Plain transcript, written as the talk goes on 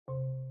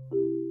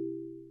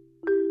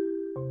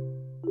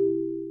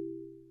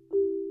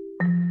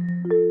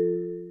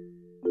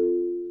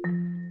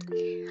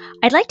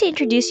I'd like to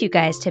introduce you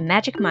guys to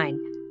Magic Mind.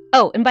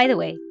 Oh, and by the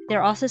way,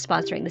 they're also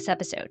sponsoring this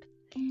episode.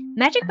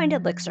 Magic Mind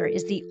Elixir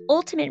is the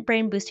ultimate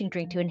brain boosting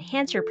drink to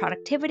enhance your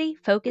productivity,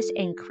 focus,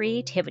 and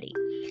creativity.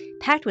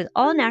 Packed with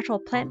all natural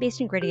plant based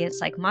ingredients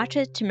like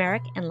matcha,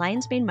 turmeric, and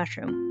lion's mane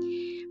mushroom.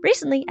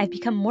 Recently, I've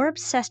become more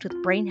obsessed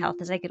with brain health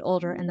as I get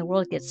older and the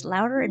world gets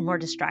louder and more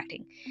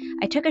distracting.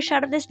 I took a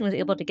shot of this and was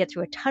able to get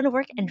through a ton of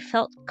work and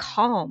felt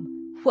calm.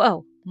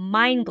 Whoa,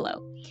 mind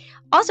blow.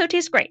 Also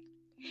tastes great.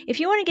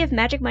 If you want to give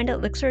Magic Mind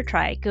Elixir a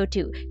try, go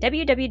to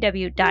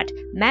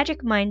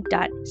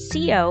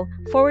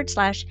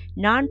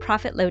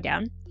www.magicmind.co/nonprofit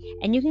lowdown,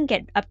 and you can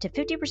get up to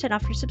 50%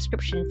 off your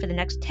subscription for the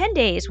next 10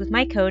 days with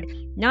my code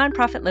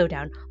nonprofit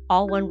lowdown,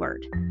 all one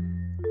word.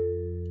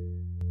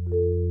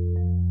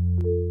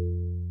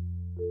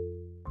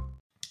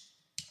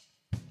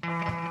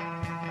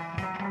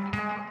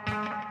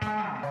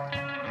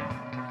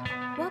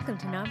 Welcome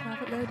to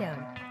Nonprofit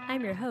Lowdown.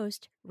 I'm your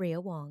host, Rhea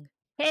Wong.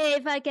 Hey,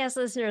 podcast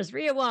listeners,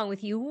 Rhea Wong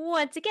with you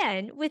once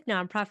again with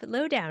Nonprofit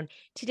Lowdown.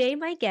 Today,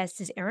 my guest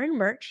is Aron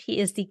Murch. He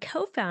is the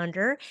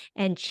co-founder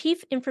and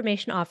chief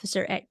information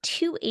officer at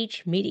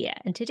 2H Media.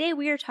 And today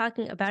we are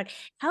talking about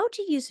how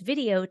to use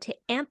video to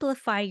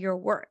amplify your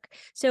work.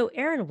 So,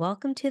 Aron,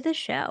 welcome to the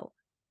show.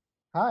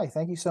 Hi,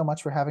 thank you so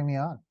much for having me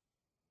on.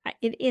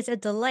 It is a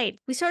delight.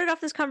 We started off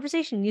this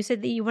conversation. You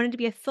said that you wanted to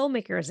be a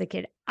filmmaker as a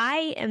kid.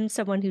 I am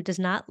someone who does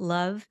not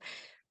love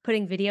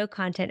putting video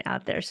content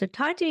out there. So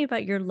talk to me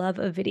about your love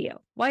of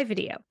video. Why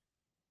video?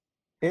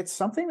 It's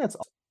something that's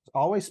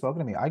always spoken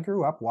to me. I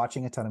grew up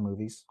watching a ton of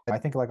movies. I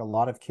think like a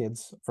lot of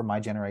kids from my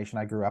generation,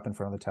 I grew up in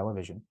front of the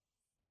television.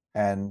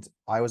 And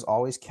I was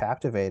always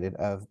captivated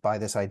by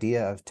this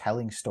idea of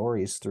telling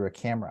stories through a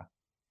camera.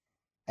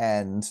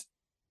 And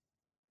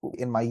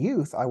in my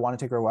youth, I wanted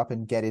to grow up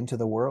and get into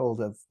the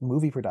world of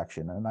movie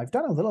production. And I've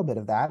done a little bit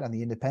of that on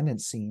the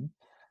independent scene.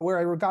 Where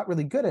I got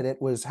really good at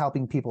it was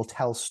helping people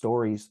tell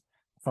stories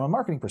from a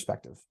marketing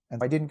perspective.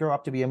 And I didn't grow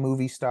up to be a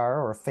movie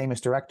star or a famous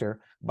director,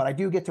 but I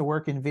do get to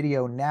work in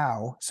video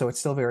now. So it's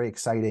still very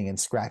exciting and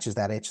scratches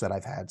that itch that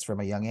I've had from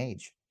a young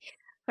age.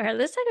 All right,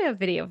 let's talk about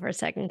video for a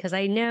second, because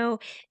I know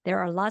there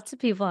are lots of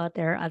people out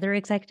there, other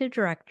executive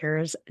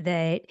directors,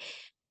 that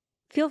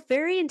feel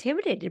very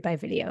intimidated by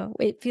video.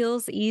 It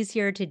feels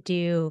easier to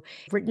do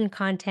written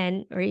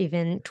content or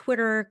even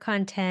Twitter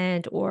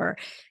content or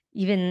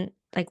even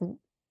like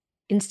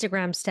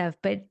Instagram stuff,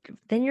 but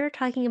then you're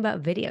talking about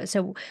video.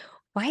 So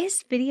why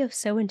is video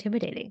so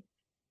intimidating?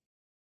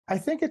 I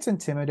think it's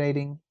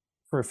intimidating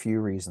for a few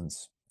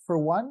reasons. For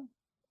one,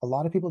 a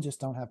lot of people just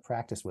don't have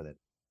practice with it.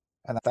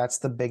 And that's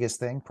the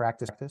biggest thing,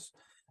 practice.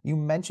 You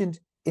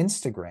mentioned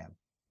Instagram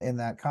in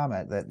that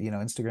comment that,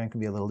 Instagram can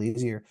be a little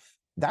easier.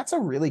 That's a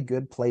really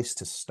good place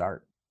to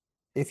start.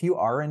 If you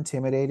are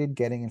intimidated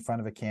getting in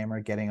front of a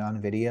camera, getting on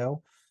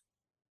video,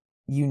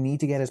 you need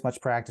to get as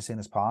much practice in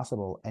as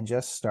possible. And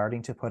just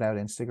starting to put out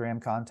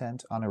Instagram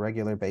content on a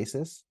regular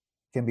basis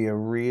can be a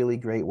really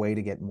great way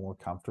to get more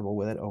comfortable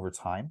with it over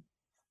time.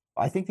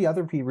 I think the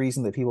other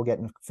reason that people get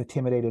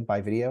intimidated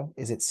by video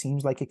is it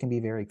seems like it can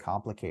be very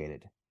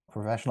complicated.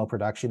 Professional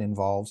production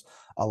involves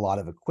a lot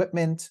of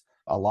equipment,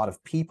 a lot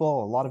of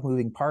people, a lot of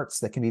moving parts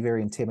that can be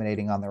very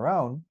intimidating on their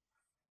own.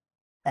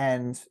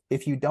 And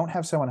if you don't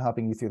have someone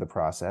helping you through the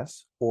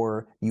process,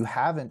 or you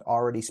haven't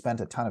already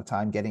spent a ton of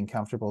time getting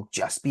comfortable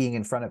just being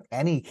in front of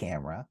any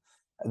camera,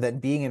 then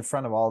being in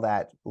front of all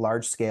that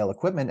large scale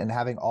equipment and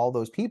having all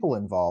those people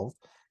involved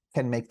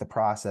can make the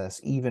process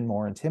even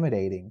more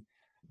intimidating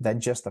than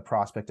just the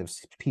prospect of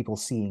people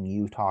seeing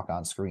you talk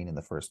on screen in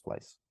the first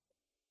place.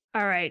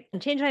 All right,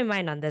 and change my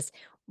mind on this.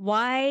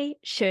 Why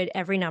should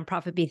every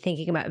nonprofit be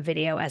thinking about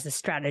video as a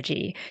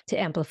strategy to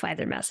amplify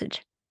their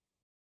message?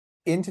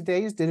 In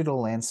today's digital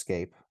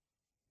landscape,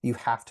 you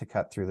have to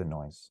cut through the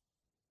noise.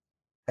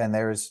 And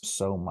there is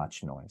so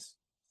much noise.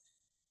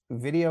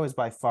 Video is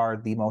by far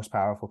the most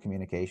powerful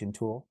communication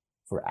tool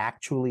for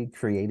actually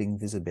creating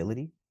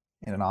visibility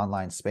in an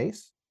online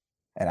space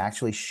and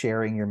actually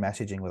sharing your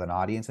messaging with an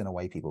audience in a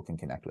way people can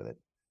connect with it.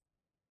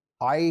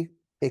 I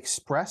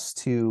express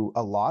to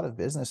a lot of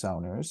business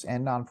owners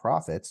and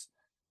nonprofits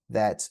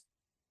that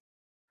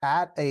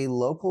at a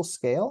local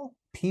scale,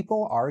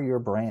 people are your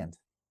brand.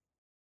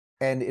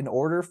 And in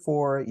order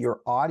for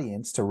your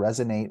audience to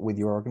resonate with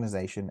your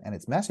organization and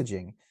its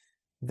messaging,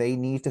 they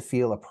need to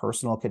feel a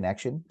personal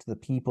connection to the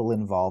people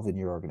involved in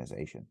your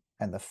organization.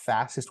 And the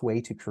fastest way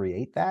to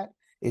create that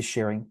is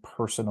sharing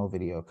personal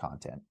video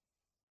content.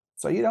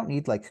 So you don't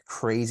need like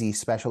crazy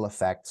special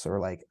effects or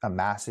like a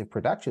massive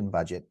production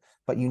budget,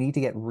 but you need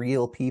to get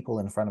real people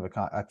in front of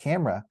a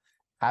camera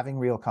having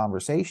real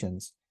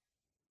conversations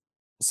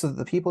so that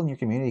the people in your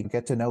community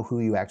get to know who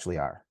you actually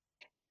are.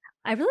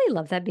 I really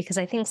love that, because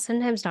I think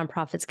sometimes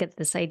nonprofits get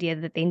this idea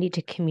that they need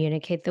to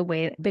communicate the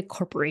way big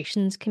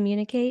corporations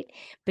communicate.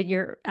 But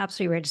you're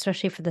absolutely right,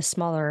 especially for the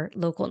smaller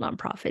local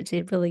nonprofits.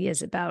 It really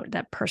is about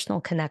that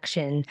personal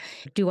connection.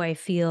 Do I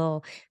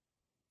feel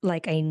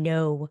like I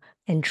know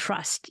and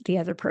trust the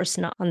other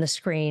person on the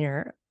screen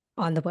or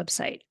on the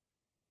website?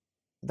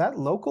 That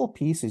local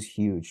piece is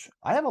huge.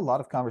 I have a lot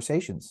of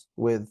conversations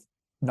with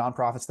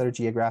nonprofits that are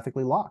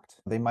geographically locked.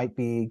 They might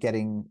be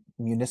getting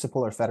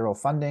municipal or federal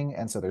funding,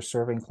 and so they're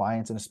serving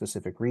clients in a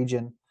specific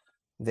region.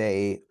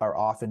 They are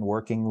often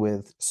working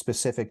with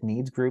specific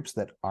needs groups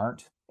that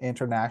aren't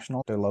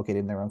international. They're located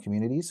in their own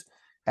communities.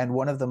 And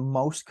one of the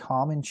most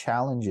common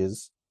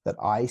challenges that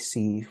I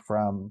see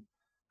from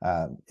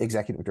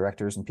executive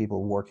directors and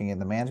people working in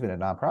the management of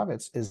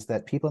nonprofits is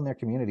that people in their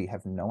community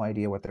have no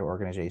idea what their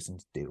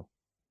organizations do.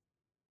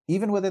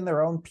 Even within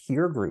their own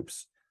peer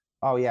groups.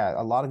 Oh yeah,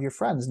 a lot of your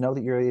friends know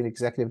that you're an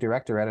executive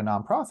director at a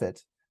nonprofit.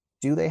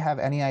 Do they have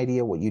any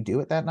idea what you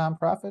do at that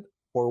nonprofit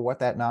or what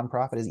that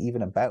nonprofit is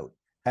even about?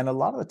 And a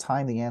lot of the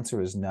time the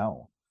answer is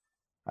no,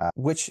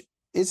 which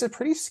is a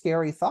pretty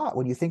scary thought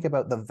when you think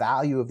about the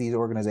value of these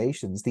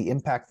organizations, the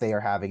impact they are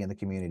having in the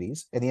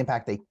communities, and the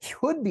impact they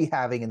could be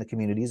having in the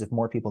communities if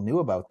more people knew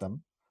about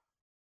them.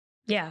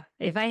 Yeah.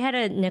 If I had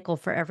a nickel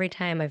for every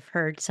time I've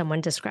heard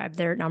someone describe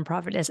their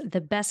nonprofit as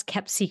the best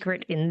kept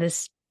secret in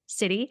this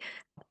city,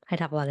 I'd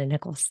have a lot of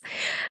nickels.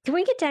 Can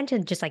we get down to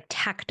just like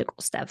tactical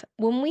stuff?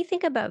 When we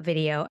think about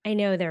video, I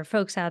know there are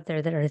folks out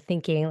there that are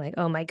thinking, like,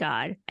 oh my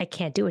God, I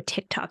can't do a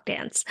TikTok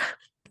dance.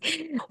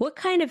 What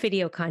kind of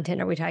video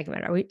content are we talking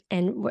about? Are we,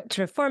 and what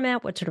sort of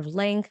format, what sort of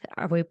length?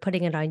 Are we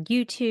putting it on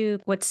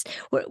YouTube?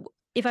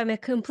 If I'm a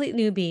complete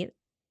newbie,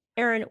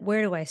 Aron,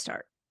 where do I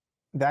start?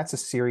 That's a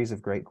series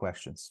of great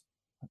questions.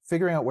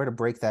 Figuring out where to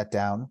break that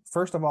down.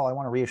 First of all, I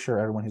want to reassure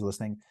everyone who's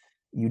listening,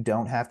 you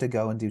don't have to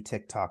go and do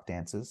TikTok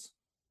dances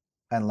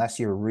unless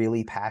you're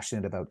really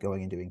passionate about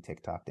going and doing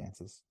TikTok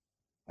dances.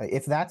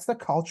 If that's the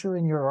culture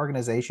in your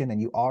organization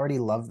and you already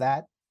love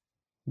that,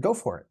 go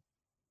for it.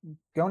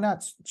 Go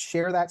nuts.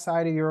 Share that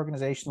side of your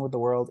organization with the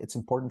world. It's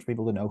important for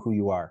people to know who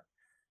you are.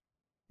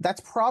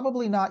 That's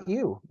probably not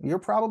you. You're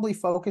probably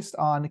focused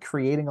on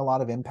creating a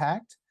lot of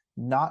impact,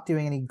 not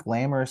doing any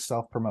glamorous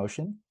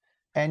self-promotion,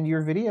 and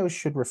your videos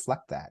should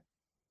reflect that.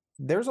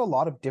 There's a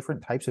lot of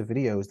different types of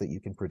videos that you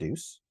can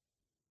produce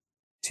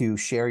to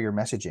share your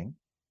messaging.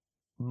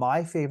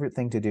 My favorite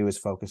thing to do is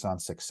focus on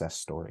success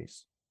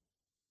stories.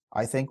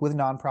 I think with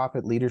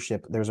nonprofit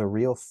leadership, there's a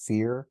real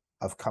fear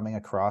of coming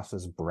across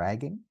as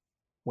bragging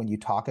when you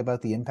talk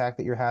about the impact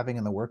that you're having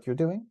and the work you're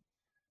doing.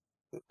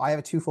 I have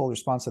a twofold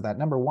response to that.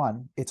 Number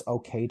one, it's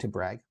okay to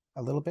brag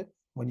a little bit.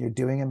 When you're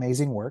doing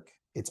amazing work,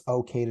 it's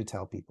okay to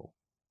tell people.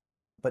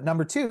 But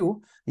number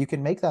two, you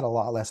can make that a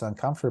lot less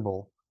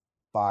uncomfortable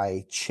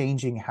by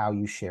changing how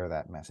you share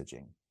that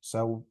messaging.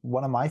 So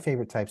one of my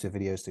favorite types of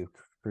videos to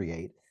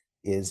create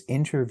is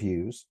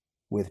interviews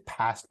with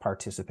past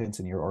participants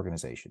in your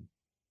organization.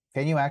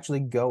 Can you actually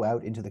go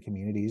out into the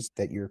communities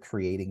that you're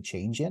creating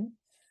change in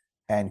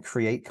and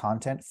create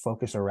content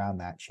focused around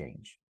that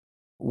change?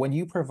 When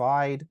you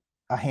provide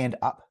a hand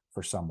up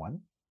for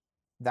someone,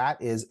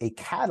 that is a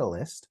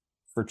catalyst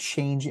for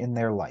change in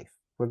their life.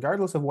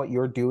 Regardless of what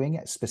you're doing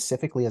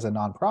specifically as a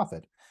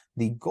nonprofit,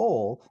 the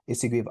goal is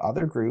to give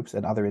other groups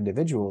and other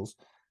individuals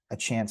a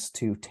chance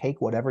to take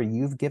whatever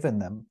you've given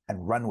them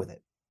and run with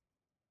it.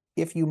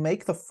 If you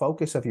make the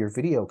focus of your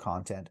video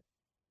content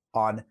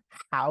on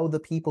how the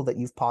people that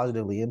you've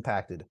positively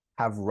impacted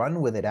have run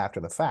with it after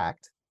the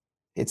fact,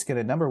 it's going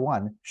to, number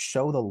one,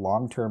 show the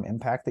long-term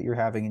impact that you're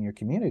having in your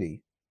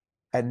community.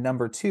 And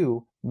number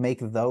two, make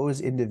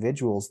those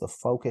individuals the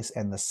focus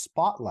and the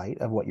spotlight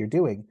of what you're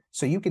doing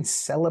so you can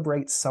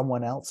celebrate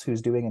someone else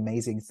who's doing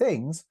amazing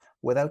things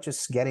without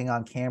just getting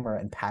on camera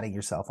and patting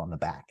yourself on the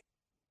back.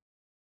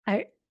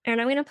 And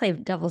I'm going to play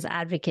devil's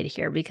advocate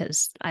here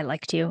because I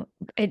like to.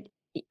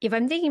 If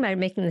I'm thinking about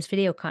making this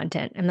video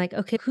content, I'm like,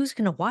 okay, who's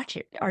going to watch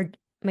it?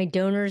 My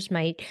donors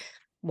might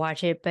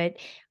watch it, but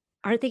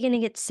aren't they going to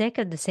get sick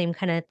of the same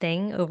kind of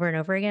thing over and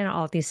over again?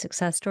 All of these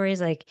success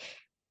stories, like,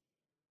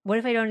 what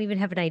if I don't even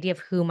have an idea of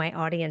who my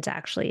audience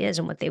actually is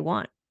and what they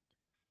want?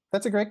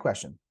 That's a great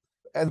question.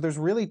 And there's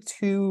really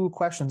two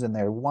questions in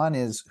there. One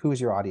is, who is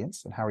your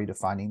audience and how are you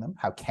defining them?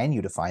 How can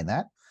you define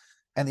that?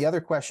 And the other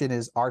question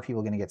is, are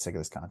people going to get sick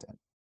of this content?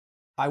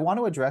 I want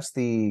to address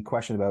the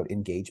question about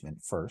engagement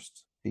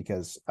first,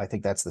 because I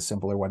think that's the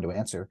simpler one to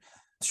answer.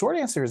 The short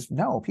answer is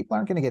no, people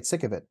aren't going to get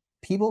sick of it.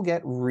 People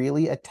get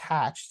really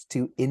attached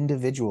to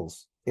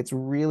individuals. It's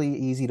really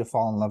easy to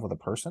fall in love with a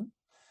person.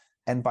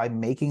 And by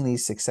making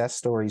these success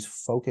stories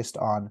focused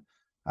on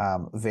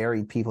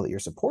varied people that you're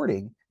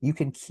supporting, you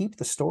can keep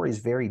the stories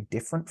very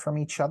different from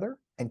each other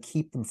and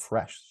keep them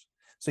fresh.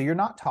 So you're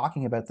not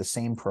talking about the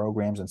same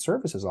programs and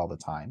services all the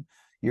time.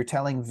 You're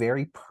telling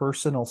very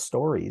personal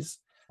stories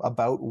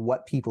about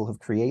what people have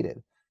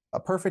created. A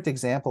perfect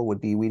example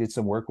would be we did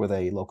some work with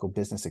a local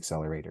business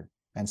accelerator.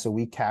 And so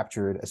we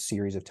captured a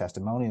series of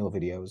testimonial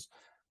videos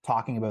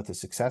talking about the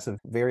success of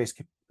various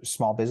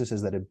small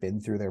businesses that had been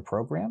through their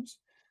programs.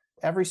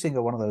 Every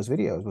single one of those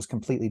videos was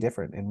completely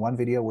different. In one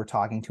video, we're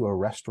talking to a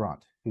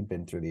restaurant who'd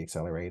been through the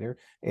accelerator.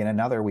 In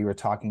another, we were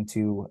talking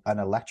to an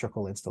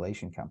electrical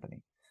installation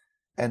company.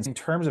 And in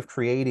terms of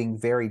creating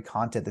varied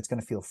content that's going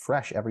to feel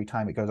fresh every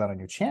time it goes out on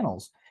your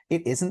channels,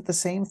 it isn't the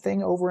same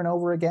thing over and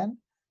over again,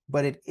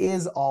 but it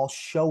is all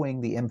showing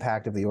the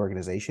impact of the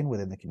organization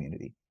within the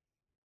community.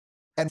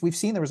 And we've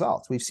seen the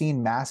results. We've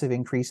seen massive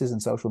increases in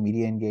social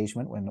media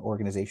engagement when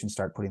organizations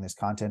start putting this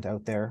content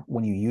out there.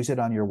 When you use it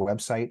on your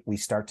website, we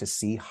start to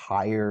see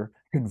higher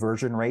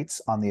conversion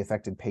rates on the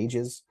affected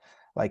pages.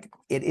 Like,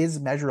 it is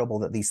measurable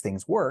that these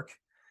things work.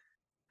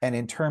 And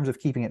in terms of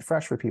keeping it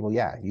fresh for people,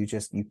 yeah, you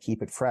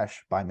keep it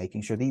fresh by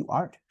making sure that you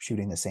aren't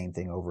shooting the same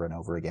thing over and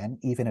over again,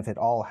 even if it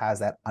all has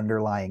that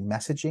underlying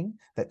messaging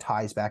that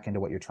ties back into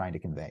what you're trying to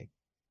convey.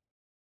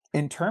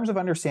 In terms of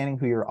understanding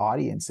who your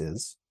audience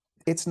is,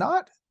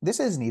 this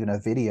isn't even a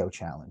video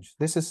challenge.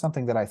 This is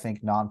something that I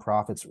think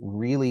nonprofits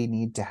really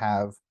need to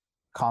have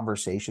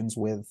conversations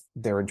with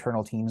their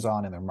internal teams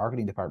on and their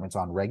marketing departments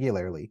on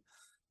regularly.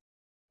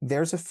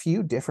 There's a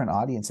few different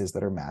audiences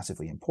that are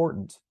massively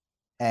important,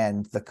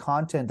 and the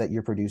content that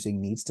you're producing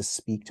needs to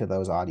speak to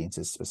those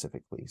audiences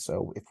specifically.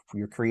 So if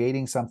you're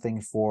creating something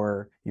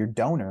for your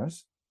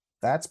donors,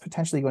 that's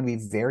potentially going to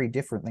be very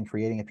different than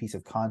creating a piece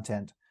of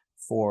content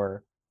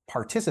for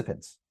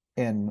participants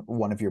in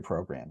one of your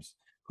programs.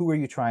 Who are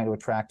you trying to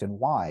attract and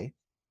why?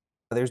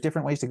 There's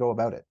different ways to go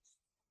about it.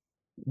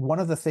 One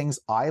of the things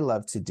I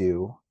love to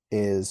do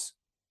is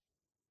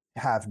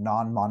have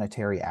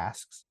non-monetary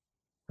asks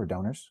for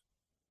donors.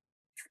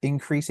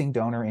 Increasing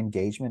donor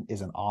engagement is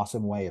an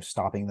awesome way of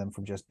stopping them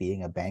from just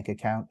being a bank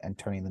account and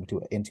turning them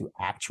into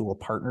actual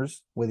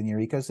partners within your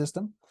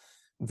ecosystem.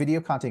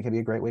 Video content can be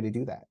a great way to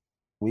do that.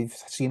 We've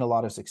seen a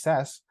lot of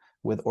success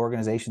with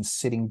organizations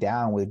sitting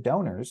down with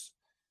donors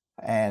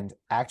and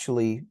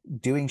actually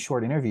doing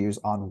short interviews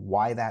on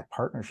why that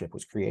partnership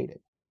was created.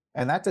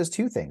 And that does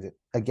two things.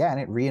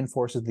 It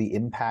reinforces the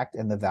impact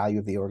and the value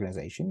of the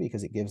organization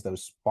because it gives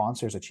those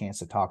sponsors a chance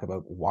to talk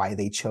about why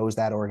they chose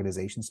that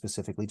organization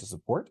specifically to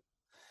support.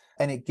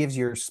 And it gives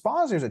your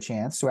sponsors a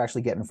chance to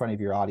actually get in front of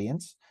your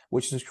audience,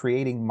 which is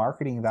creating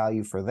marketing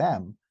value for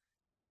them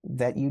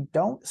that you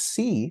don't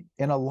see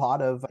in a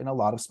lot of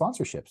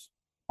sponsorships.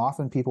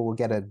 Often people will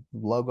get a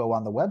logo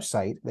on the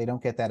website, they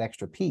don't get that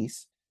extra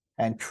piece.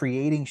 And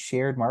creating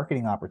shared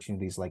marketing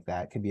opportunities like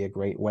that could be a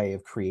great way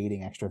of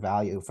creating extra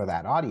value for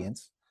that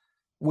audience,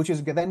 which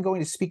is then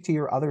going to speak to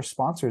your other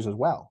sponsors as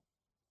well,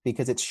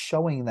 because it's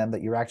showing them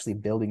that you're actually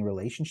building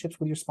relationships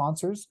with your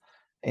sponsors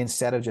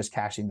instead of just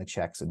cashing the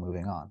checks and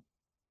moving on.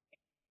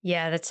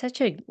 Yeah, that's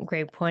such a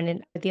great point.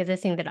 And the other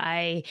thing that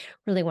I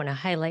really want to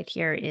highlight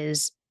here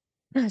is,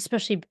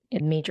 especially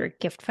in major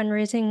gift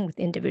fundraising with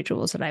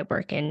individuals that I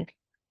work in,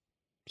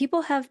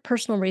 people have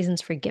personal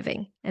reasons for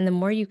giving. And the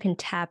more you can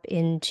tap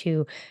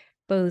into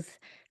both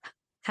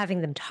having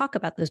them talk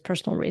about those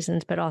personal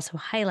reasons, but also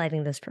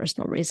highlighting those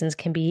personal reasons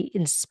can be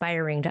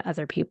inspiring to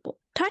other people.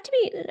 Talk to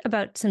me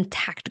about some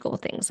tactical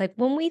things. Like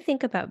when we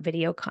think about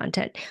video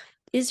content,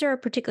 is there a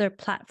particular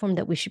platform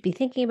that we should be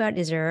thinking about?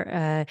 Is there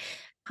a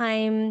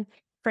time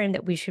frame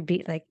that we should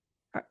be like,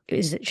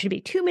 should it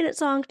be 2 minutes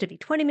long? Should it be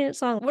 20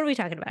 minutes long? What are we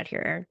talking about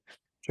here, Aaron?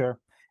 Sure.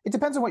 It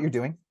depends on what you're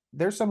doing.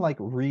 There's some like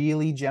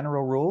really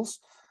general rules.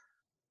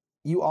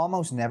 You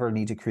almost never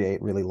need to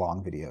create really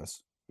long videos.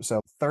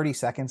 So 30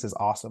 seconds is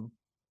awesome.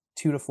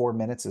 2 to 4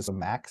 minutes is a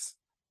max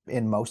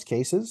in most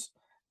cases.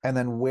 And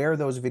then where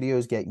those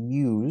videos get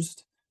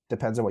used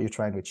depends on what you're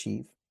trying to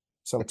achieve.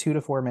 So a 2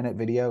 to 4 minute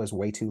video is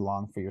way too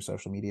long for your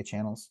social media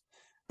channels,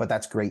 but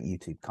that's great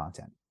YouTube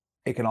content.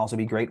 It can also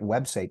be great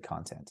website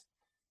content.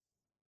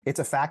 It's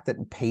a fact that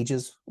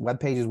web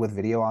pages with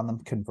video on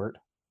them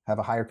have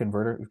a higher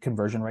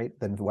conversion rate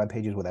than web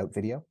pages without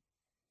video.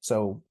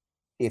 So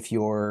if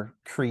you're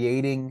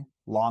creating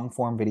long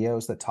form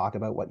videos that talk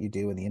about what you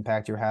do and the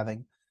impact you're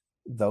having,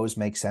 those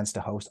make sense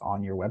to host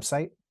on your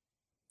website.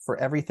 For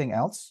everything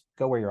else,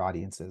 go where your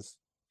audience is.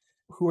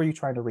 Who are you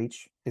trying to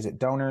reach? Is it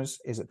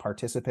donors? Is it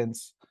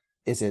participants?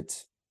 Is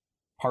it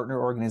partner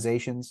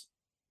organizations?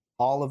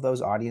 All of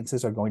those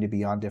audiences are going to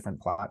be on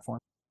different platforms.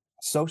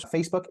 So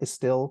Facebook is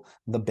still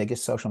the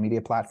biggest social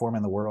media platform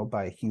in the world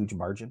by a huge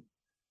margin.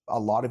 A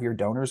lot of your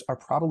donors are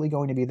probably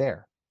going to be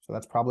there. So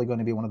that's probably going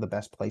to be one of the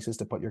best places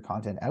to put your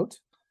content out.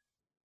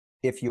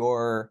 If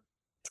you're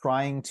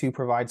trying to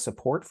provide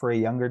support for a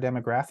younger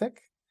demographic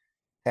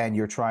and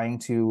you're trying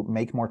to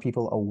make more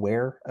people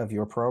aware of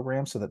your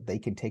program so that they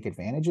can take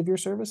advantage of your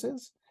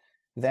services,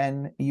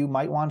 then you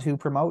might want to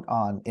promote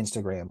on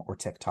Instagram or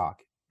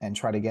TikTok and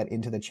try to get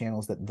into the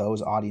channels that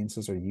those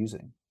audiences are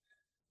using.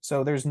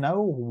 So there's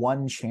no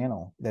one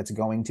channel that's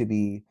going to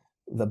be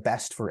the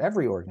best for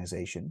every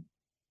organization.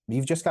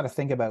 You've just got to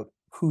think about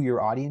who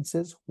your audience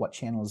is, what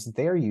channels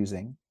they're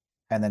using,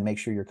 and then make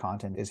sure your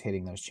content is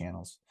hitting those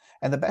channels.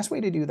 And the best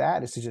way to do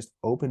that is to just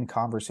open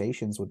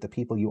conversations with the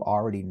people you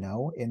already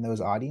know in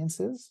those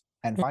audiences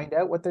and find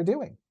out what they're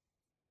doing.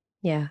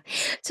 Yeah.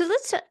 So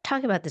let's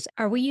talk about this.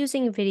 Are we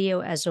using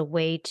video as a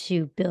way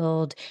to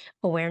build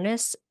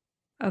awareness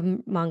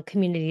among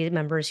community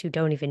members who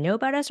don't even know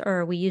about us, or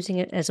are we using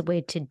it as a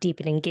way to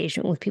deepen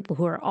engagement with people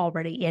who are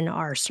already in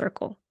our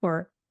circle,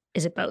 or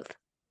is it both?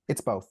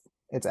 It's both.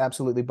 It's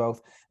absolutely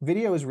both.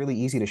 Video is really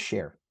easy to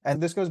share.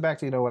 And this goes back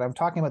to, when I'm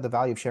talking about the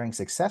value of sharing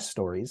success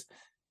stories,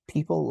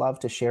 people love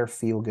to share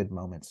feel-good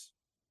moments.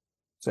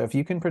 So if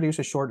you can produce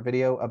a short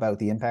video about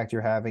the impact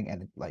you're having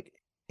and like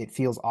it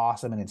feels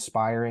awesome and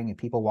inspiring, and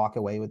people walk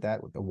away with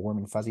that with a warm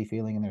and fuzzy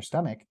feeling in their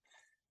stomach,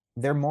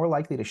 they're more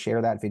likely to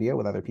share that video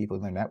with other people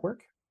in their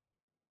network.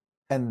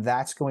 And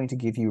that's going to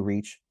give you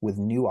reach with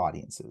new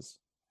audiences.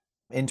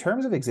 In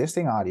terms of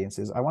existing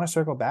audiences, I want to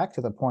circle back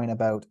to the point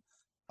about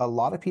a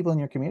lot of people in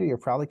your community are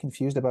probably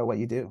confused about what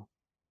you do.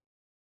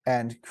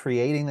 And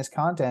creating this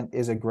content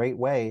is a great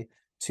way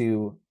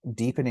to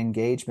deepen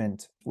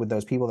engagement with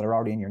those people that are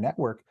already in your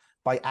network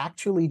by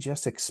actually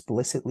just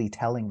explicitly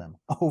telling them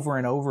over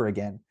and over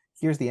again,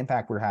 here's the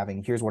impact we're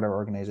having, here's what our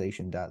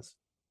organization does.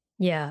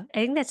 Yeah, I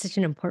think that's such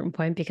an important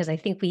point because I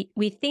think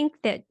we think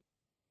that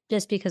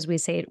just because we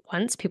say it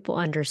once, people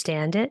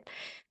understand it,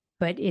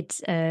 but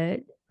it's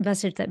a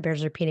message that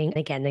bears repeating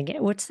again and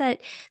again. What's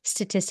that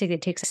statistic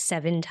that takes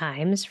 7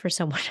 times for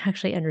someone to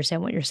actually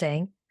understand what you're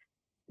saying?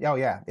 Oh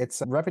yeah,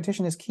 it's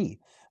repetition is key.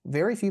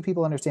 Very few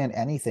people understand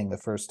anything the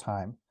first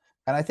time.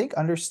 And I think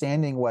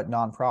understanding what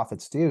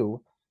nonprofits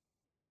do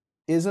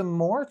is a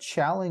more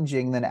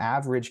challenging than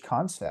average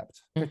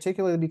concept, Mm.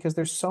 particularly because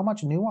there's so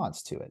much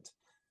nuance to it.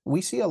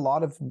 We see a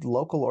lot of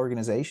local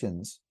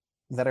organizations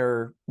that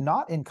are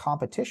not in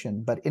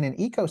competition, but in an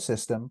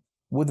ecosystem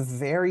with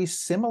very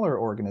similar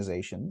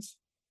organizations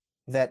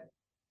that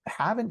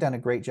haven't done a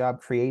great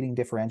job creating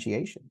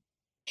differentiation.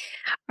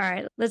 All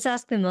right, let's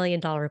ask the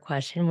 $1,000,000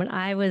 question. When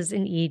I was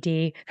in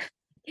ED,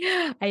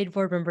 I had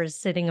board members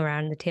sitting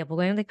around the table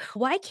going like,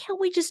 "Why can't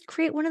we just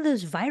create one of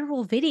those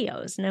viral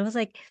videos?" And I was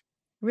like,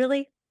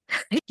 "Really?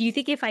 Do you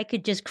think if I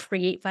could just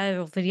create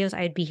viral videos,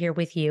 I'd be here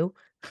with you?"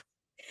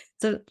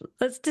 So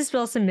let's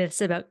dispel some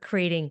myths about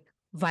creating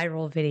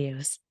viral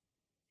videos.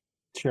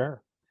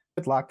 Sure.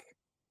 Good luck.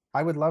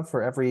 I would love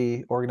for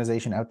every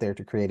organization out there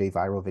to create a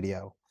viral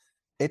video.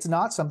 It's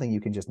not something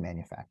you can just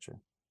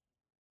manufacture.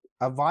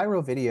 A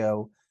viral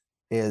video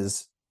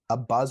is a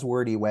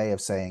buzzwordy way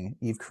of saying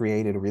you've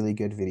created really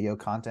good video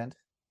content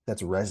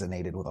that's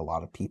resonated with a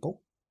lot of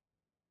people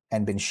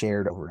and been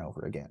shared over and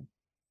over again.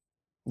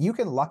 You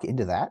can luck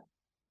into that.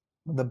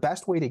 The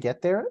best way to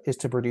get there is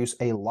to produce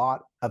a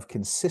lot of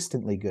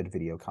consistently good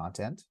video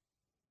content.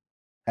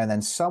 And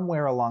then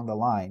somewhere along the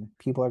line,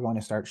 people are going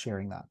to start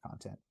sharing that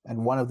content.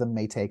 And one of them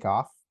may take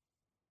off,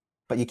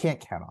 but you can't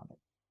count on it.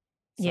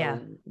 Yeah.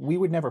 So we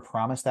would never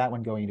promise that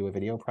when going into a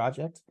video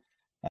project.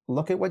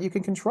 Look at what you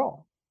can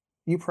control.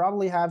 You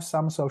probably have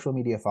some social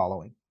media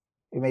following.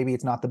 Maybe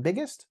it's not the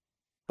biggest,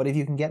 but if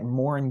you can get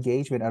more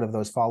engagement out of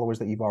those followers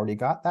that you've already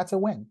got, that's a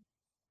win.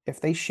 If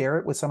they share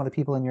it with some of the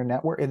people in your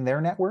network, in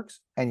their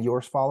networks, and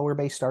your follower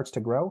base starts to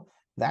grow,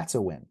 that's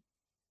a win.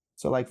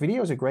 So like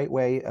video is a great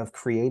way of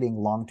creating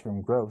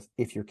long-term growth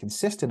if you're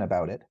consistent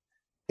about it.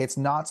 It's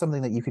not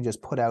something that you can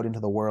just put out into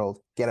the world,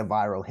 get a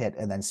viral hit,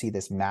 and then see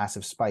this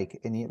massive spike,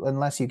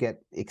 unless you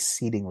get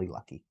exceedingly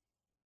lucky.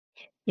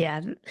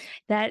 Yeah,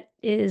 that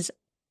is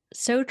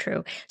so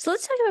true. So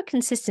let's talk about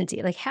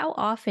consistency. Like, how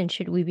often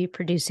should we be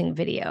producing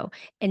video?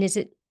 And is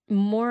it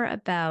more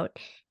about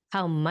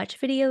how much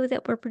video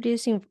that we're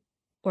producing,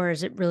 or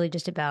is it really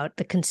just about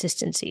the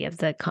consistency of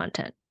the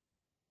content?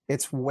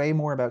 It's way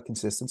more about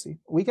consistency.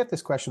 We get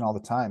this question all the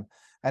time,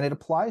 and it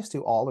applies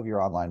to all of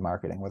your online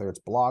marketing, whether it's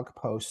blog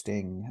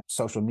posting,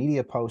 social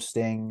media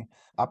posting,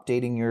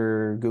 updating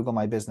your Google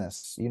My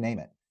Business, you name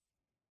it.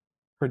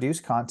 Produce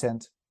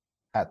content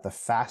at the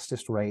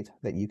fastest rate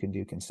that you can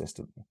do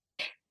consistently.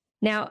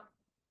 Now,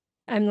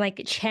 I'm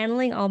like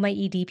channeling all my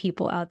ED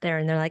people out there,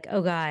 and they're like,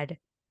 oh God,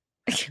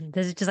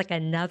 this is just like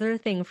another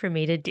thing for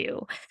me to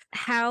do.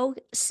 How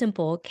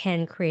simple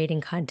can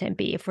creating content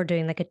be if we're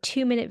doing like a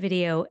 2-minute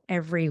video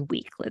every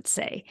week, let's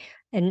say,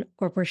 and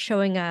or we're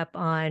showing up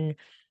on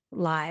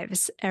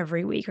lives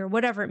every week or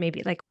whatever it may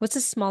be? Like, what's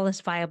the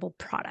smallest viable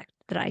product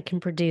that I can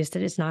produce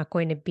that is not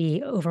going to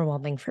be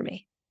overwhelming for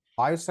me?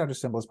 I would start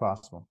as simple as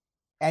possible.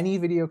 Any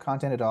video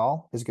content at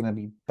all is going to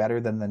be better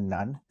than the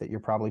none that you're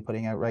probably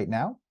putting out right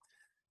now.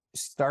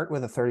 Start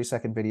with a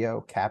 30-second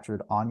video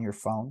captured on your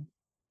phone,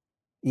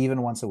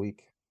 even once a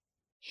week.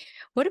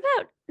 What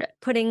about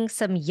putting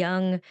some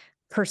young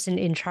person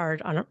in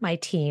charge on my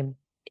team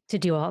to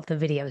do all the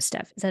video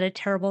stuff? Is that a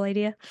terrible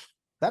idea?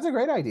 That's a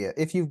great idea.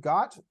 If you've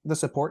got the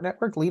support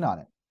network, lean on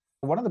it.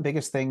 One of the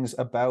biggest things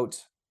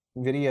about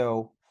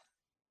video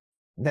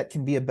that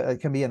can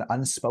be an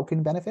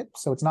unspoken benefit.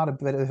 So it's not a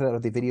benefit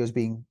of the videos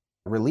being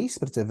released,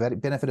 but it's a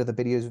benefit of the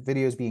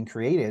videos being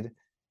created.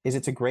 Is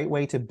it's a great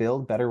way to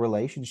build better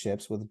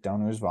relationships with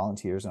donors,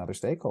 volunteers, and other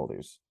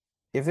stakeholders.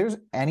 If there's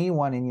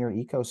anyone in your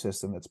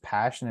ecosystem that's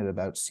passionate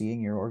about seeing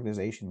your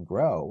organization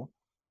grow,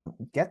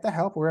 get the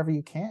help wherever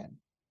you can.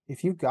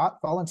 If you've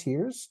got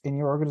volunteers in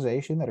your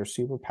organization that are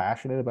super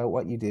passionate about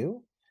what you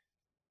do,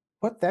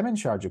 put them in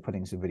charge of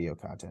putting some video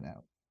content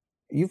out.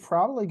 You've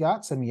probably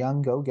got some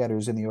young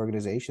go-getters in the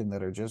organization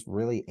that are just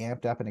really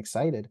amped up and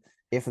excited.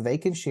 If they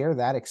can share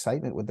that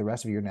excitement with the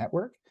rest of your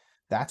network,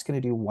 that's going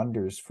to do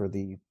wonders for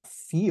the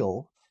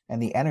feel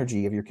and the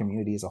energy of your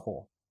community as a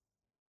whole.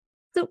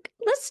 So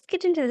let's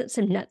get into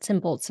some nuts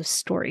and bolts of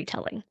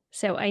storytelling.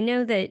 So I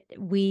know that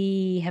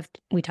we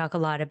talk a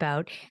lot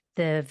about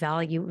the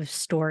value of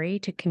story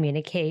to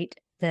communicate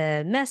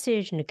the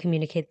message and to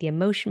communicate the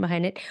emotion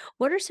behind it,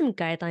 what are some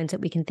guidelines that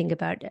we can think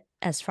about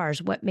as far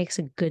as what makes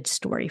a good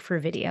story for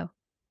video?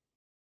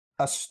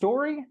 A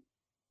story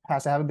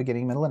has to have a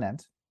beginning, middle, and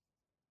end.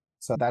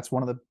 So that's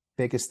one of the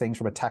biggest things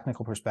from a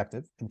technical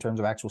perspective in terms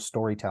of actual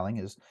storytelling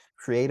is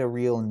create a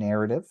real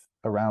narrative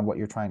around what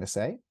you're trying to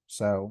say.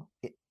 So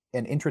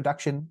an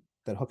introduction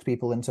that hooks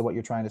people into what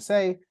you're trying to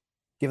say,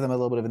 give them a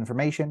little bit of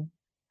information,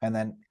 and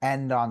then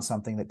end on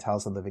something that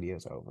tells them the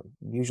video's over.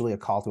 Usually a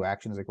call to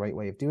action is a great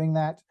way of doing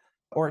that,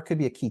 or it could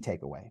be a key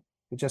takeaway.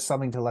 It's just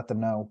something to let them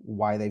know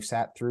why they've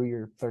sat through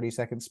your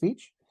 30-second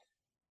speech.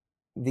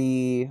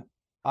 The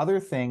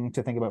other thing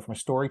to think about from a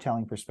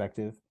storytelling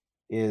perspective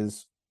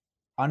is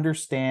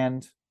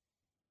understand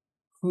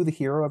who the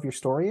hero of your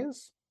story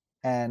is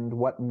and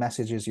what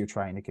messages you're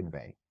trying to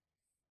convey.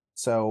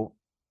 So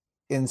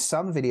in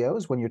some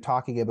videos, when you're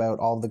talking about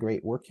all the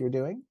great work you're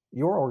doing,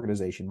 your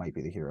organization might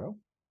be the hero.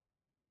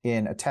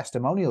 In a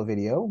testimonial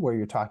video where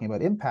you're talking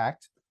about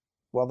impact,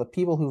 well, the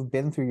people who've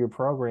been through your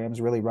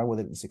programs, really run with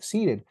it and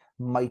succeeded,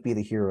 might be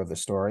the hero of the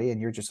story, and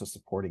you're just a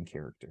supporting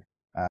character.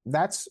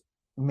 That's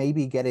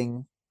maybe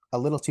getting a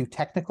little too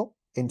technical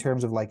in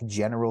terms of like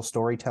general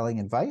storytelling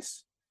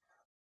advice.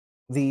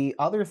 The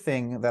other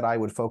thing that I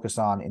would focus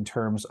on in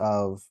terms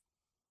of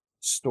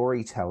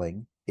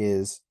storytelling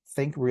is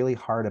think really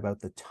hard about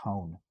the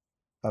tone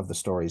of the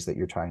stories that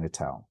you're trying to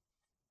tell.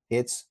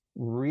 It's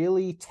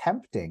really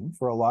tempting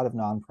for a lot of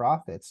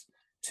nonprofits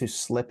to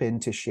slip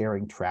into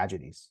sharing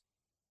tragedies.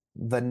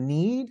 The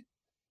need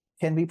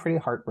can be pretty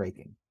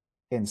heartbreaking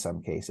in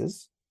some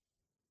cases.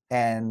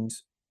 And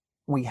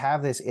we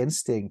have this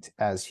instinct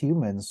as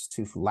humans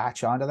to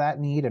latch onto that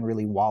need and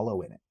really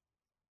wallow in it.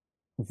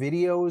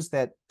 Videos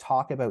that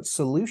talk about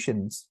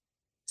solutions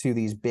to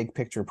these big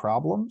picture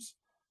problems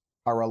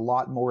are a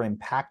lot more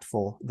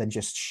impactful than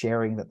just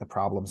sharing that the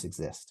problems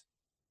exist.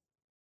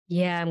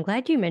 Yeah, I'm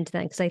glad you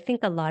mentioned that because I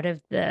think a lot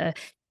of the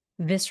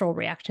visceral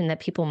reaction that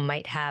people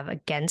might have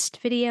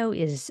against video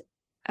is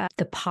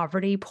the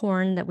poverty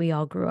porn that we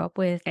all grew up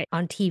with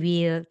on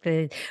TV,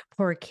 the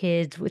poor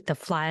kids with the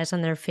flies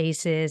on their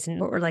faces,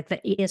 and or like the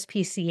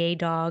ASPCA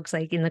dogs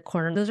like in the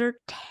corner. Those are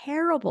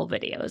terrible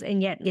videos,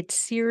 and yet it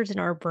sears in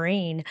our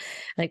brain.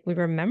 Like we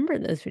remember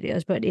those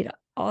videos, but it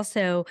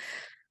also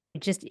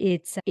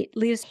it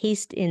leaves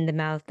taste in the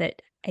mouth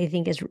that I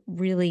think is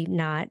really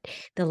not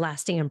the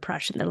lasting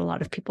impression that a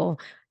lot of people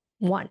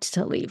want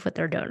to leave with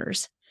their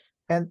donors.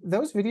 And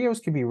those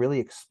videos can be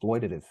really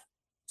exploitative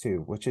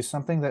too, which is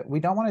something that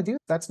we don't want to do.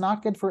 That's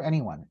not good for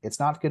anyone. It's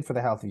not good for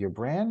the health of your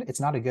brand.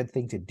 It's not a good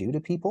thing to do to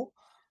people.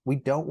 We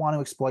don't want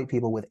to exploit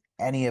people with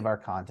any of our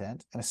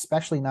content, and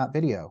especially not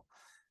video.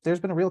 There's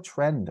been a real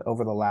trend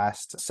over the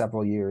last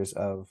several years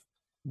of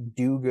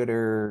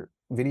do-gooder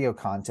video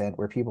content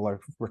where people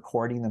are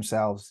recording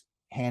themselves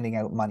handing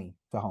out money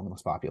to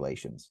homeless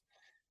populations.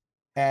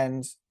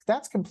 And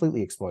that's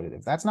completely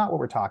exploitative. That's not what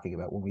we're talking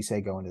about when we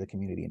say go into the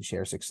community and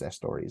share success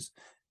stories.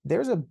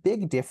 There's a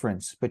big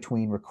difference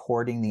between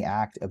recording the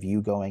act of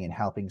you going and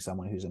helping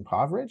someone who's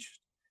impoverished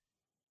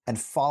and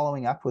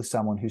following up with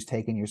someone who's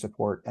taken your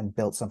support and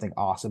built something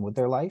awesome with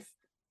their life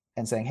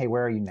and saying, hey,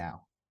 where are you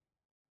now?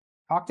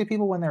 Talk to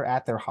people when they're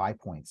at their high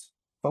points.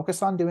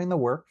 Focus on doing the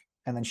work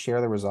and then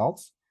share the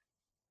results.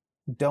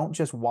 Don't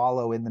just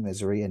wallow in the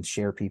misery and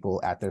share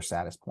people at their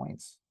saddest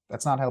points.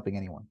 That's not helping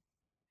anyone.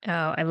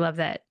 Oh, I love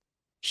that.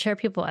 Share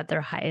people at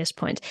their highest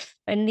points.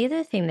 And the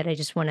other thing that I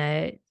just want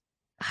to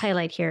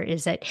highlight here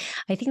is that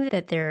I think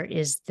that there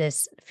is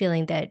this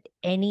feeling that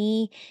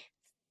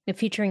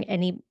featuring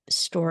any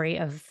story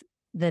of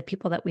the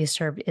people that we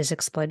serve is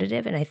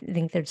exploitative. And I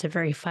think there's a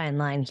very fine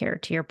line here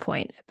to your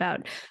point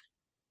about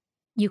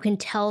you can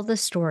tell the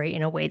story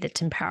in a way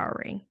that's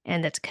empowering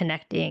and that's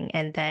connecting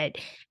and that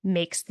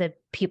makes the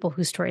people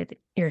whose story that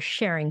you're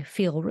sharing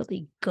feel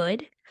really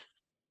good.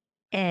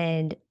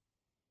 And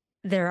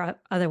there are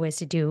other ways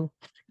to do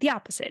the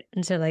opposite.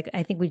 And so, like,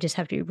 I think we just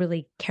have to be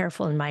really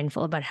careful and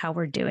mindful about how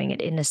we're doing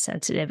it in a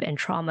sensitive and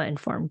trauma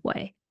informed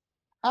way.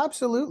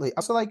 Absolutely.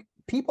 Also, like,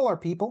 people are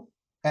people,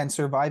 and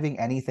surviving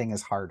anything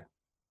is hard.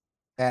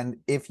 And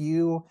if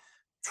you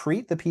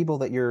treat the people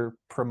that you're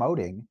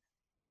promoting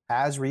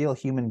as real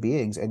human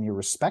beings and you're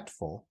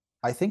respectful,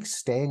 I think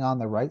staying on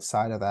the right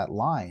side of that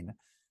line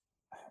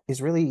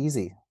is really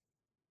easy.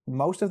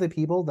 Most of the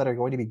people that are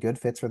going to be good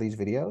fits for these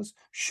videos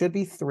should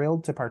be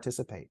thrilled to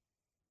participate.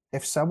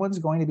 If someone's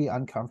going to be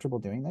uncomfortable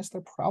doing this,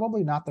 they're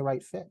probably not the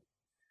right fit.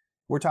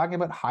 We're talking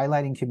about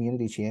highlighting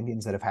community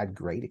champions that have had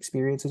great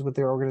experiences with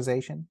their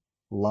organization,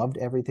 loved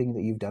everything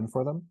that you've done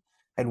for them,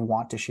 and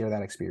want to share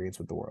that experience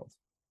with the world.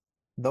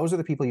 Those are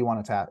the people you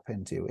want to tap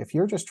into. If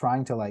you're just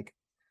trying to like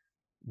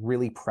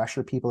really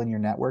pressure people in your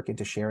network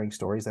into sharing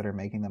stories that are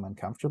making them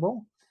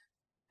uncomfortable,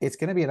 it's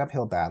going to be an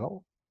uphill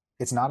battle.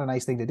 It's not a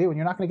nice thing to do, and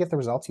you're not going to get the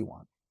results you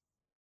want.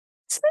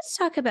 So let's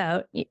talk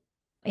about,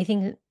 I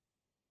think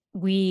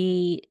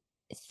we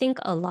think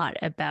a lot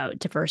about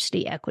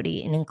diversity,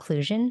 equity, and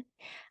inclusion.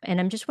 And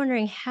I'm just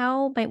wondering,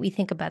 how might we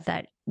think about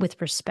that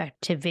with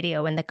respect to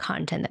video and the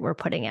content that we're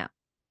putting out?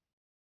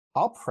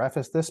 I'll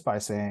preface this by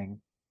saying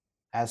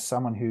as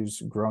someone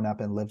who's grown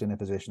up and lived in a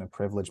position of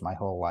privilege my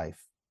whole life,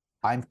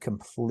 I'm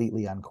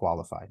completely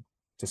unqualified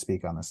to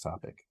speak on this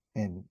topic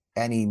in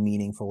any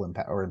meaningful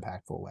impact or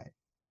impactful way.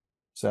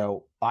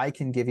 So I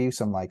can give you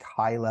some like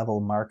high level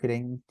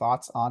marketing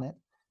thoughts on it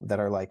that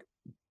are like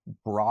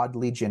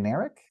broadly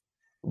generic,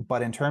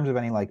 but in terms of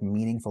any like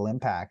meaningful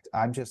impact,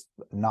 I'm just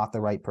not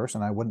the right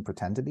person. I wouldn't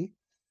pretend to be.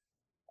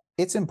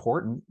 It's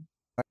important.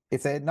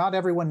 If not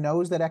everyone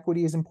knows that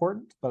equity is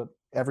important, but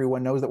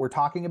everyone knows that we're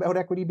talking about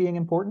equity being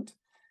important.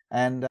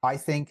 And I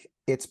think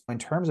it's, in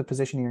terms of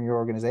positioning your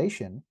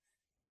organization,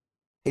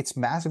 it's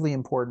massively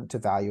important to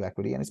value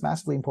equity, and it's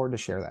massively important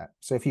to share that.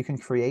 So if you can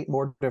create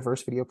more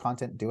diverse video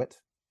content, do it.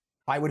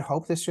 I would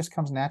hope this just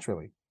comes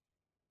naturally.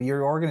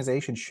 Your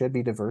organization should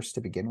be diverse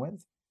to begin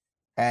with,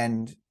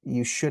 and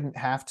you shouldn't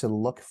have to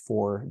look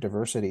for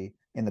diversity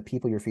in the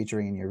people you're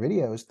featuring in your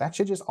videos. That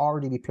should just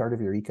already be part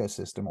of your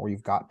ecosystem, or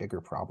you've got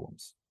bigger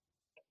problems.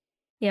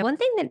 Yeah, one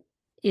thing that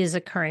is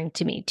occurring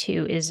to me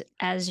too is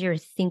as you're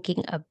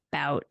thinking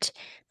about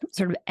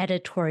sort of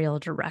editorial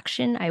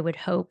direction, I would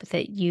hope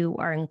that you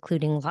are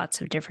including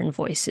lots of different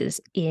voices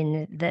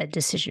in the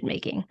decision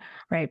making,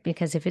 right?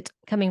 Because if it's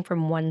coming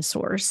from one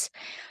source,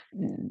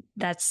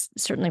 that's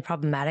certainly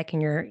problematic,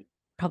 and you're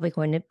probably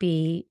going to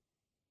be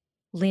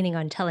leaning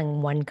on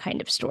telling one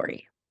kind of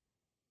story.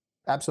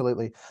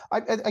 Absolutely.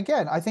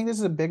 Again, I think this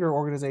is a bigger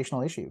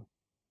organizational issue.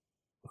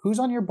 Who's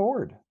on your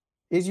board?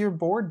 Is your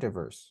board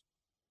diverse?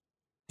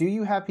 Do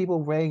you have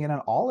people weighing in on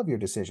all of your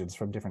decisions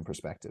from different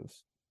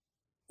perspectives?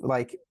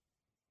 Like,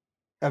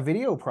 a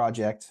video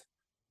project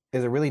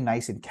is a really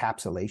nice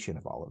encapsulation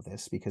of all of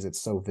this because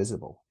it's so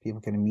visible.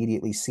 People can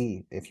immediately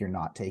see if you're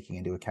not taking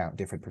into account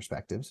different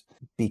perspectives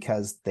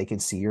because they can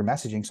see your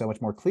messaging so much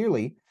more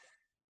clearly.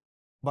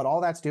 But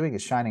all that's doing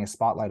is shining a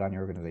spotlight on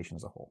your organization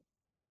as a whole.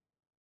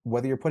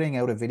 Whether you're putting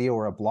out a video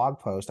or a blog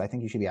post, I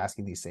think you should be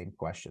asking these same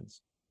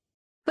questions.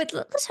 But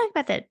let's talk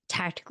about that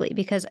tactically,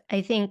 because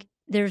I think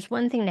there's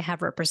one thing to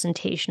have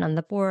representation on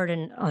the board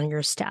and on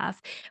your staff,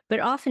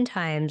 but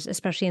oftentimes,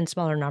 especially in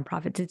smaller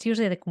nonprofits, it's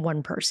usually like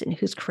one person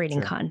who's creating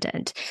Sure.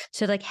 content.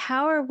 So, like,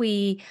 how are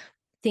we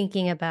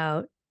thinking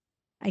about?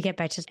 I get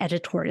back to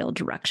editorial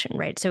direction,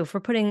 right? So, if we're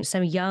putting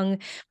some young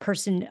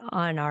person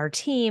on our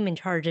team in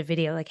charge of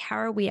video, like, how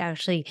are we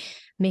actually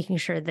making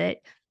sure that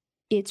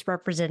it's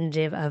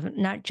representative of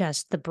not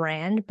just the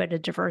brand, but a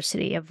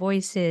diversity of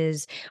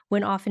voices,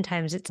 when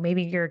oftentimes it's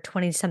maybe your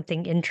 20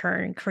 something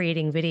intern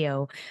creating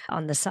video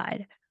on the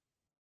side?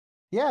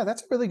 Yeah,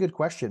 that's a really good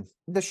question.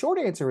 The short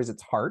answer is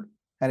it's hard,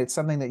 and it's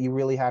something that you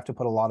really have to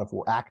put a lot of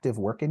active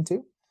work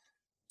into.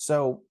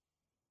 So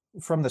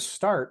from the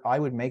start, I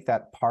would make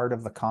that part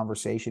of the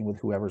conversation with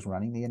whoever's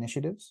running the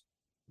initiatives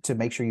to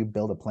make sure you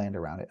build a plan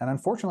around it. And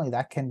unfortunately,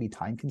 that can be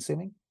time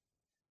consuming.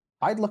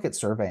 I'd look at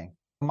surveying.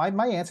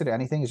 My answer to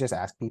anything is just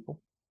ask people.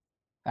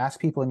 Ask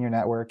people in your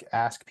network,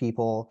 ask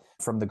people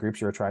from the groups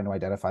you're trying to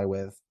identify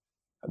with.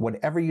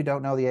 Whenever you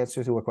don't know the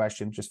answer to a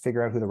question, just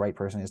figure out who the right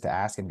person is to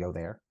ask and go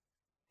there.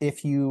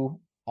 If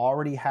you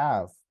already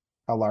have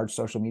a large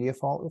social media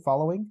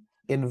following,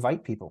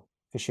 invite people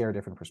to share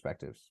different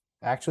perspectives.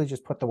 Actually,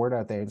 just put the word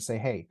out there and say,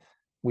 hey,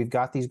 we've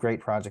got these great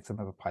projects in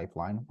the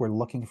pipeline. We're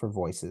looking for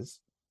voices.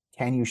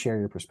 Can you share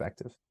your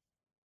perspective?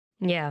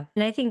 Yeah.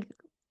 And I think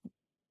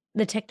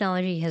the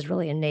technology has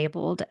really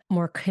enabled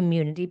more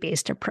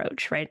community-based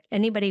approach, right?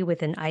 Anybody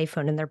with an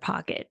iPhone in their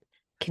pocket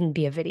can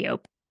be a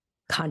video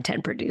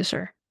content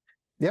producer.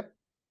 Yep.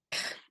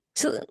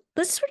 So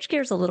let's switch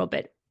gears a little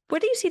bit.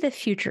 What do you see the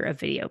future of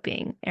video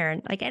being,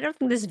 Aron? Like, I don't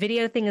think this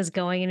video thing is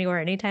going anywhere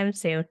anytime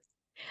soon.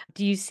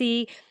 Do you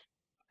see,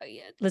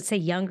 let's say,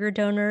 younger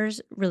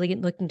donors really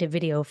looking to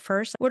video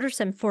first? What are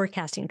some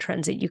forecasting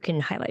trends that you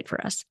can highlight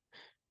for us?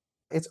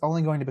 It's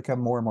only going to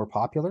become more and more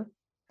popular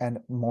and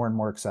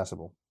more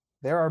accessible.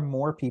 There are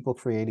more people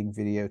creating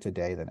video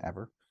today than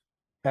ever.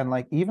 And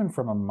like, even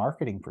from a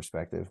marketing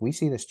perspective, we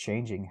see this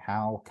changing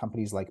how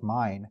companies like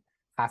mine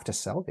have to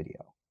sell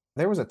video.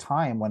 There was a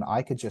time when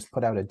I could just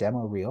put out a demo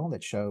reel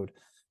that showed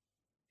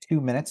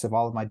 2 minutes of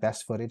all of my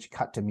best footage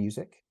cut to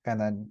music.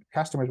 And then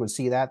customers would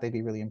see that, they'd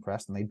be really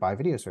impressed, and they'd buy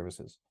video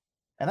services.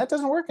 And that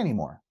doesn't work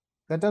anymore.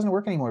 That doesn't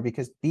work anymore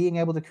because being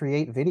able to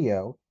create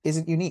video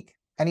isn't unique.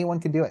 Anyone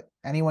can do it.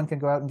 Anyone can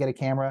go out and get a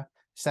camera,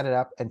 set it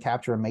up, and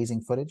capture amazing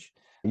footage.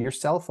 Your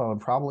cell phone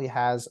probably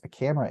has a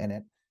camera in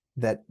it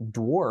that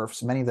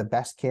dwarfs many of the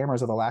best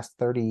cameras of the last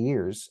 30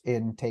 years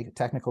in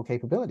technical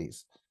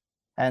capabilities.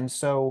 And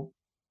so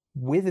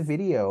with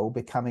video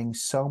becoming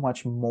so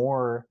much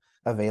more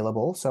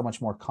available, so much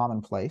more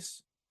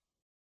commonplace,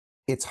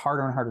 it's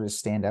harder and harder to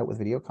stand out with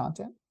video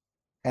content.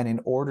 And in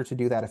order to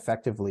do that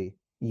effectively,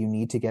 you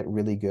need to get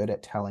really good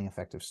at telling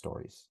effective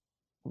stories.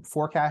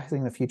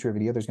 Forecasting the future of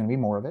video, there's going to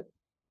be more of it.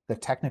 The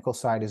technical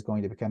side is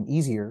going to become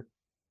easier.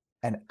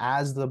 And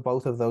as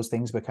both of those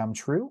things become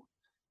true,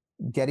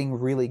 getting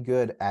really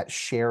good at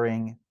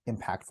sharing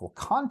impactful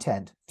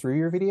content through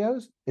your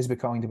videos is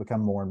going to become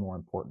more and more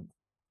important.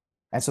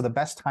 And so the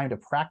best time to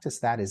practice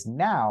that is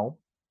now,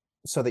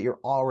 so that you're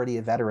already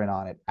a veteran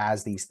on it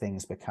as these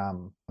things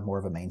become more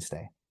of a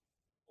mainstay.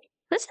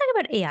 Let's talk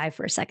about AI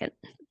for a second.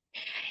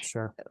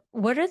 Sure.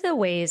 What are the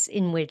ways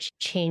in which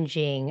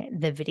changing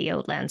the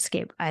video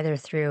landscape, either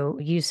through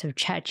use of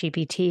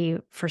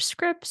ChatGPT for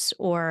scripts,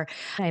 or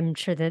I'm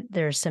sure that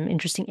there's some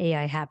interesting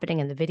AI happening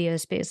in the video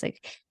space?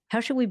 Like, how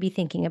should we be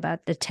thinking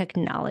about the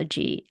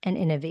technology and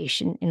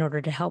innovation in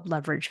order to help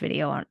leverage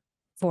video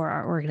for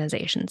our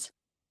organizations?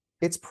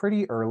 It's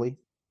pretty early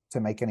to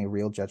make any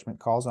real judgment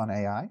calls on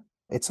AI.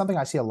 It's something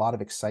I see a lot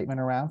of excitement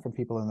around from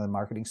people in the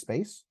marketing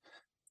space.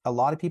 A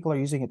lot of people are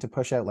using it to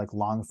push out like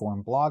long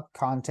form blog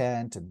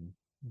content and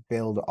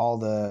build all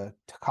the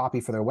copy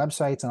for their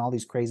websites and all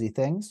these crazy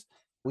things.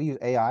 We use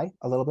AI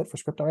a little bit for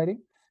script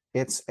writing.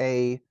 It's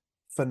a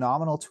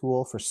phenomenal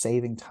tool for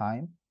saving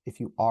time if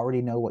you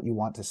already know what you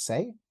want to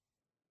say,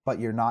 but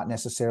you're not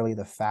necessarily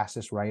the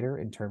fastest writer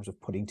in terms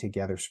of putting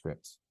together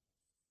scripts.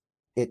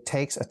 It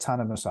takes a ton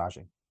of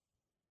massaging.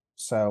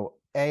 So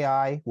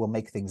AI will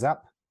make things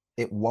up.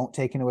 It won't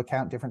take into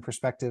account different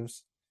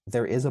perspectives.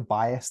 There is a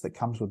bias that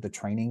comes with the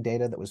training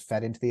data that was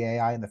fed into the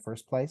AI in the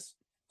first place.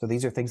 So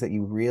these are things that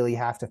you really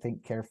have to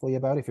think carefully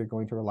about if you're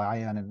going to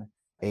rely on an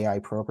AI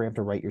program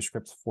to write your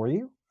scripts for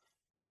you.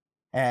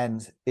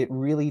 And it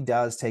really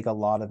does take a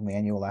lot of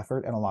manual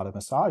effort and a lot of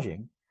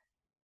massaging.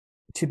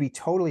 To be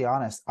totally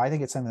honest, I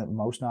think it's something that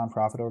most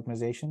nonprofit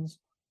organizations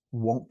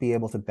won't be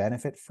able to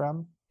benefit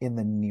from in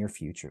the near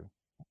future.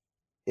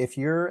 If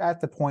you're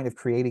at the point of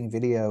creating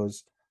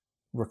videos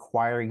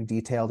requiring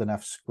detailed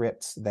enough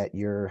scripts that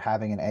you're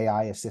having an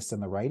AI assist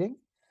in the writing,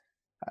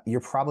 you're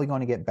probably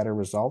going to get better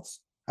results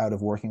out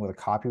of working with a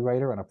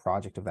copywriter on a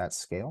project of that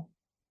scale.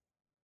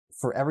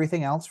 For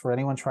everything else, for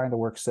anyone trying to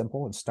work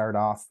simple and start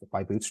off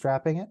by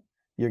bootstrapping it,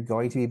 you're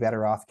going to be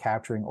better off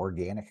capturing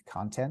organic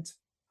content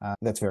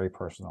that's very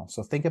personal.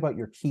 So think about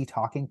your key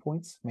talking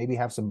points, maybe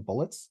have some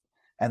bullets,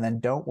 and then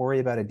don't worry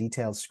about a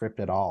detailed script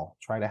at all.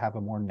 Try to have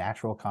a more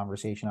natural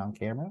conversation on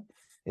camera.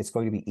 It's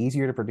going to be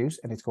easier to produce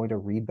and it's going to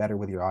read better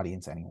with your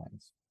audience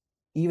anyways,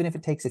 even if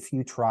it takes a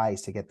few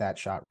tries to get that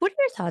shot. What are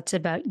your thoughts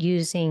about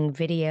using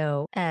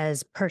video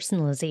as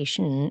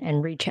personalization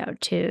and reach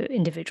out to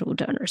individual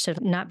donors? So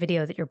not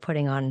video that you're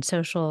putting on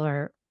social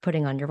or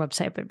putting on your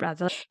website, but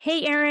rather,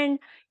 hey, Aron,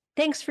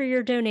 thanks for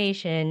your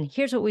donation.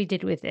 Here's what we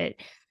did with it.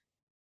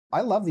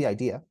 I love the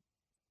idea,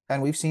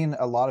 and we've seen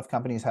a lot of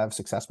companies have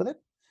success with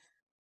it.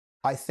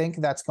 I think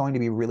that's going to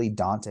be really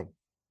daunting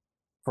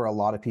for a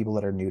lot of people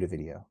that are new to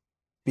video,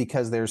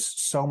 because there's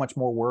so much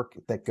more work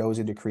that goes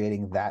into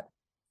creating that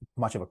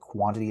much of a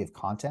quantity of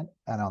content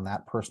and on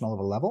that personal of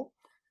a level.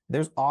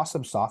 There's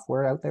awesome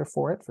software out there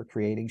for it, for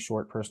creating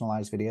short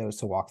personalized videos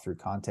to walk through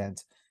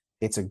content.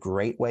 It's a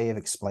great way of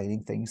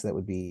explaining things that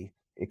would be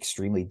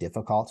extremely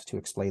difficult to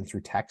explain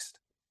through text.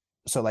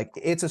 So like,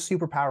 it's a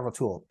super powerful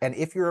tool. And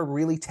if you're a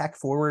really tech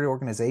forward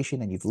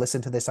organization and you've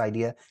listened to this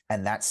idea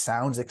and that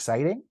sounds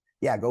exciting,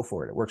 yeah, go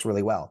for it. It works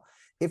really well.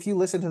 If you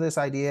listen to this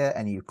idea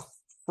and you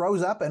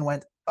froze up and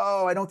went,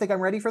 oh, I don't think I'm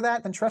ready for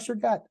that, then trust your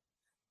gut.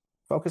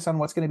 Focus on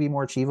what's going to be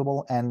more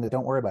achievable and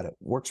don't worry about it.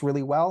 Works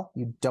really well.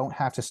 You don't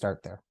have to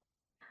start there.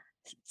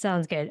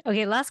 Sounds good.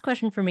 Okay, last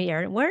question for me,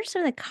 Aron. What are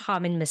some of the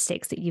common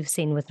mistakes that you've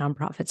seen with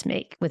nonprofits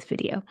make with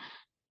video?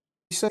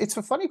 So it's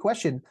a funny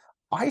question.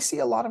 I see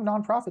a lot of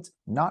nonprofits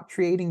not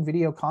creating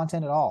video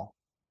content at all.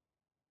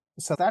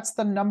 So that's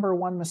the number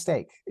one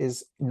mistake,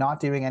 is not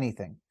doing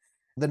anything.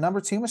 The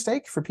number two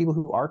mistake for people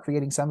who are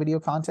creating some video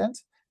content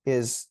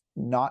is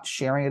not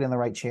sharing it in the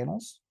right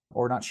channels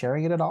or not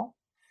sharing it at all.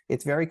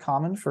 It's very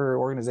common for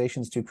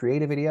organizations to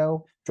create a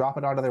video, drop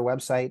it onto their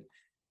website,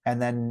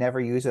 and then never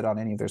use it on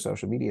any of their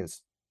social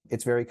medias.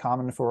 It's very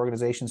common for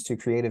organizations to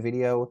create a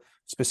video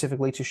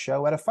specifically to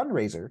show at a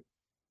fundraiser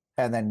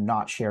and then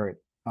not share it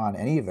on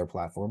any of their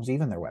platforms,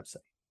 even their website.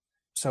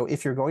 So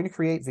if you're going to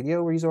create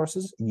video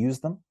resources, use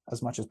them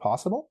as much as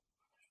possible.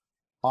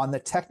 On the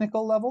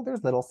technical level,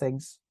 there's little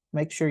things.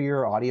 Make sure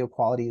your audio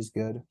quality is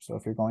good. So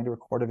if you're going to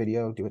record a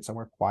video, do it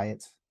somewhere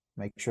quiet.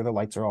 Make sure the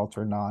lights are all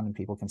turned on and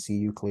people can see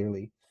you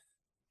clearly.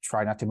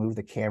 Try not to move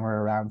the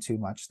camera around too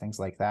much, things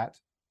like that.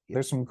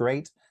 There's some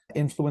great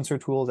influencer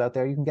tools out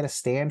there. You can get a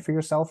stand for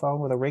your cell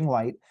phone with a ring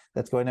light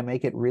that's going to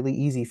make it really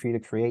easy for you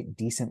to create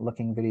decent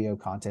looking video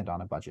content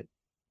on a budget.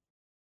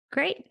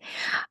 Great.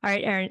 All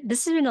right, Aron,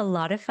 this has been a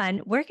lot of fun.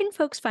 Where can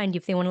folks find you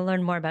if they want to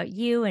learn more about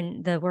you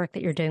and the work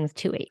that you're doing with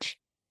 2H?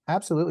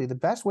 Absolutely. The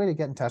best way to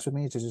get in touch with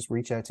me is to just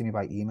reach out to me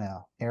by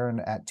email,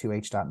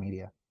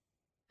 aaron@2h.media.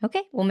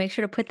 Okay, we'll make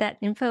sure to put that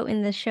info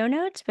in the show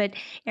notes. But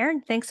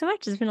Aron, thanks so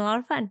much. It's been a lot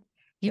of fun.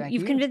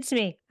 You've convinced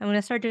me. I'm going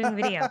to start doing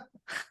video.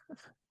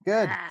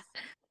 Good.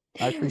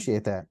 I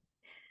appreciate that.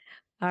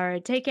 All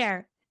right, take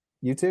care.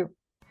 You too.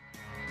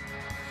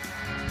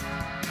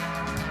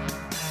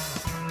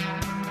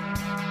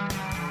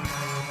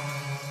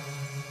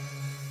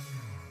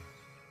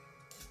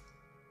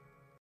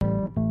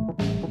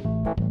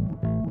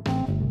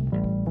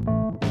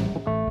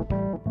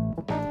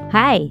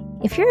 Hi,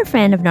 if you're a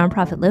fan of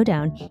Nonprofit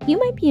Lowdown, you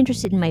might be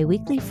interested in my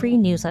weekly free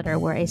newsletter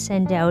where I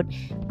send out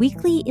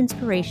weekly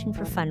inspiration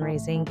for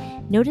fundraising,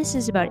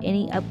 notices about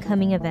any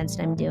upcoming events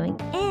that I'm doing,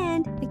 and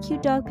designed the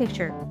cute dog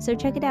picture, so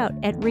check it out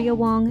at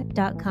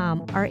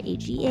reawong.com,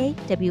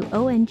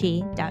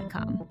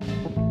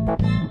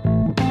 RAGAWONG.com.